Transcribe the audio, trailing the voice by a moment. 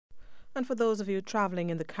And for those of you traveling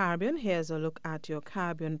in the Caribbean, here's a look at your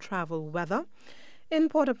Caribbean travel weather. In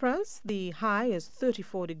Port-au-Prince, the high is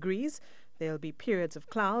 34 degrees. There'll be periods of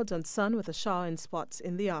clouds and sun with a shower in spots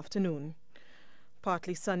in the afternoon.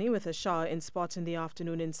 Partly sunny with a shower in spots in the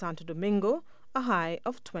afternoon in Santo Domingo, a high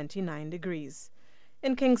of 29 degrees.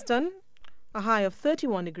 In Kingston, a high of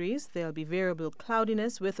 31 degrees. There'll be variable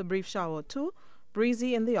cloudiness with a brief shower or two,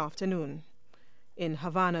 breezy in the afternoon. In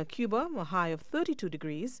Havana, Cuba, a high of 32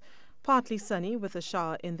 degrees, partly sunny with a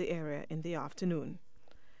shower in the area in the afternoon.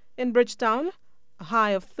 In Bridgetown, a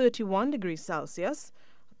high of 31 degrees Celsius,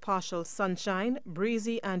 partial sunshine,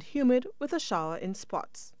 breezy and humid with a shower in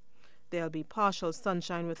spots. There'll be partial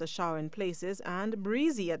sunshine with a shower in places and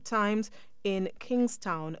breezy at times in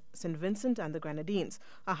Kingstown, St. Vincent and the Grenadines,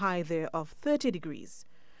 a high there of 30 degrees.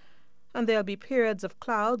 And there'll be periods of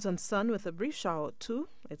clouds and sun with a brief shower or two.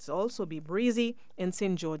 It'll also be breezy in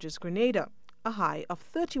St. George's, Grenada, a high of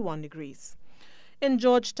 31 degrees. In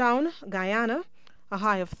Georgetown, Guyana, a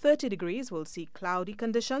high of 30 degrees will see cloudy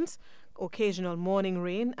conditions, occasional morning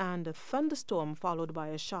rain and a thunderstorm followed by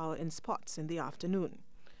a shower in spots in the afternoon.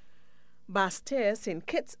 Basse-Terre, St.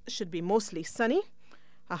 Kitts should be mostly sunny,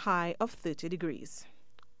 a high of 30 degrees.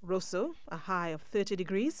 Roseau, a high of 30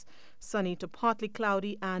 degrees, sunny to partly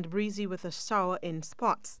cloudy and breezy with a shower in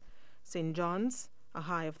spots. St. John's, a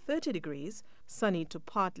high of 30 degrees, sunny to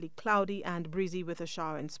partly cloudy and breezy with a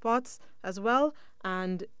shower in spots as well.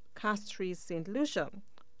 And Castries, St. Lucia,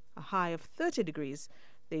 a high of 30 degrees.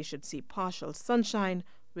 They should see partial sunshine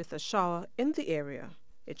with a shower in the area.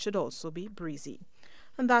 It should also be breezy.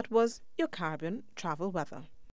 And that was your Caribbean travel weather.